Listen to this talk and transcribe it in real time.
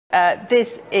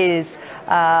This is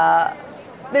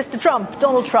Mr. Trump,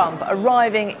 Donald Trump,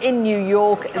 arriving in New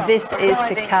York. This is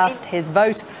to cast his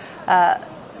vote.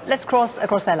 Let's cross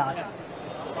across there live.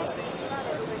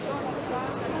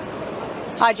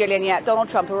 Hi, Gillian. Yeah, Donald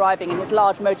Trump arriving in his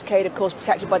large motorcade, of course,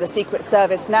 protected by the Secret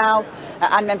Service now,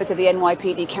 and members of the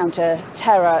NYPD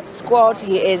counter-terror squad.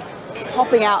 He is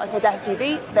hopping out of his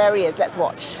SUV. There he is. Let's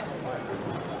watch.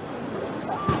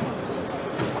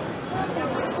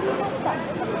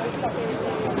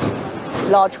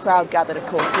 Large crowd gathered, of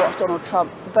course, to watch Donald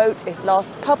Trump vote his last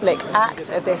public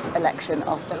act of this election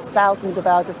after thousands of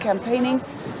hours of campaigning,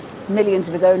 millions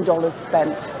of his own dollars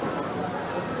spent.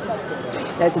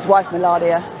 There's his wife,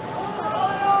 Melania.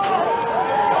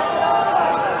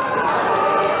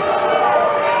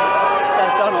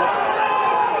 There's Donald.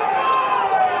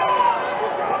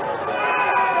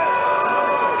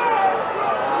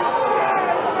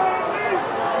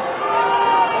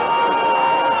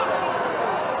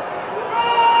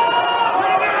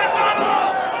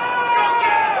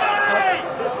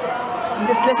 I'm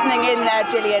just listening in there,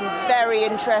 Gillian. Very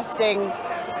interesting.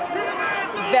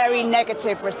 Very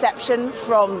negative reception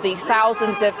from the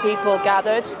thousands of people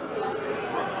gathered.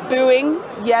 Booing,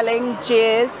 yelling,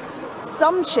 jeers,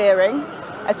 some cheering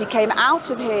as he came out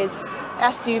of his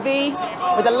SUV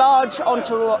with a large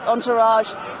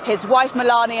entourage, his wife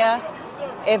Melania,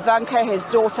 Ivanka, his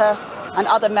daughter, and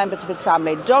other members of his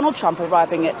family. Donald Trump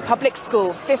arriving at Public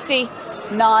School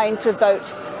 59 to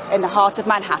vote in the heart of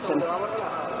Manhattan.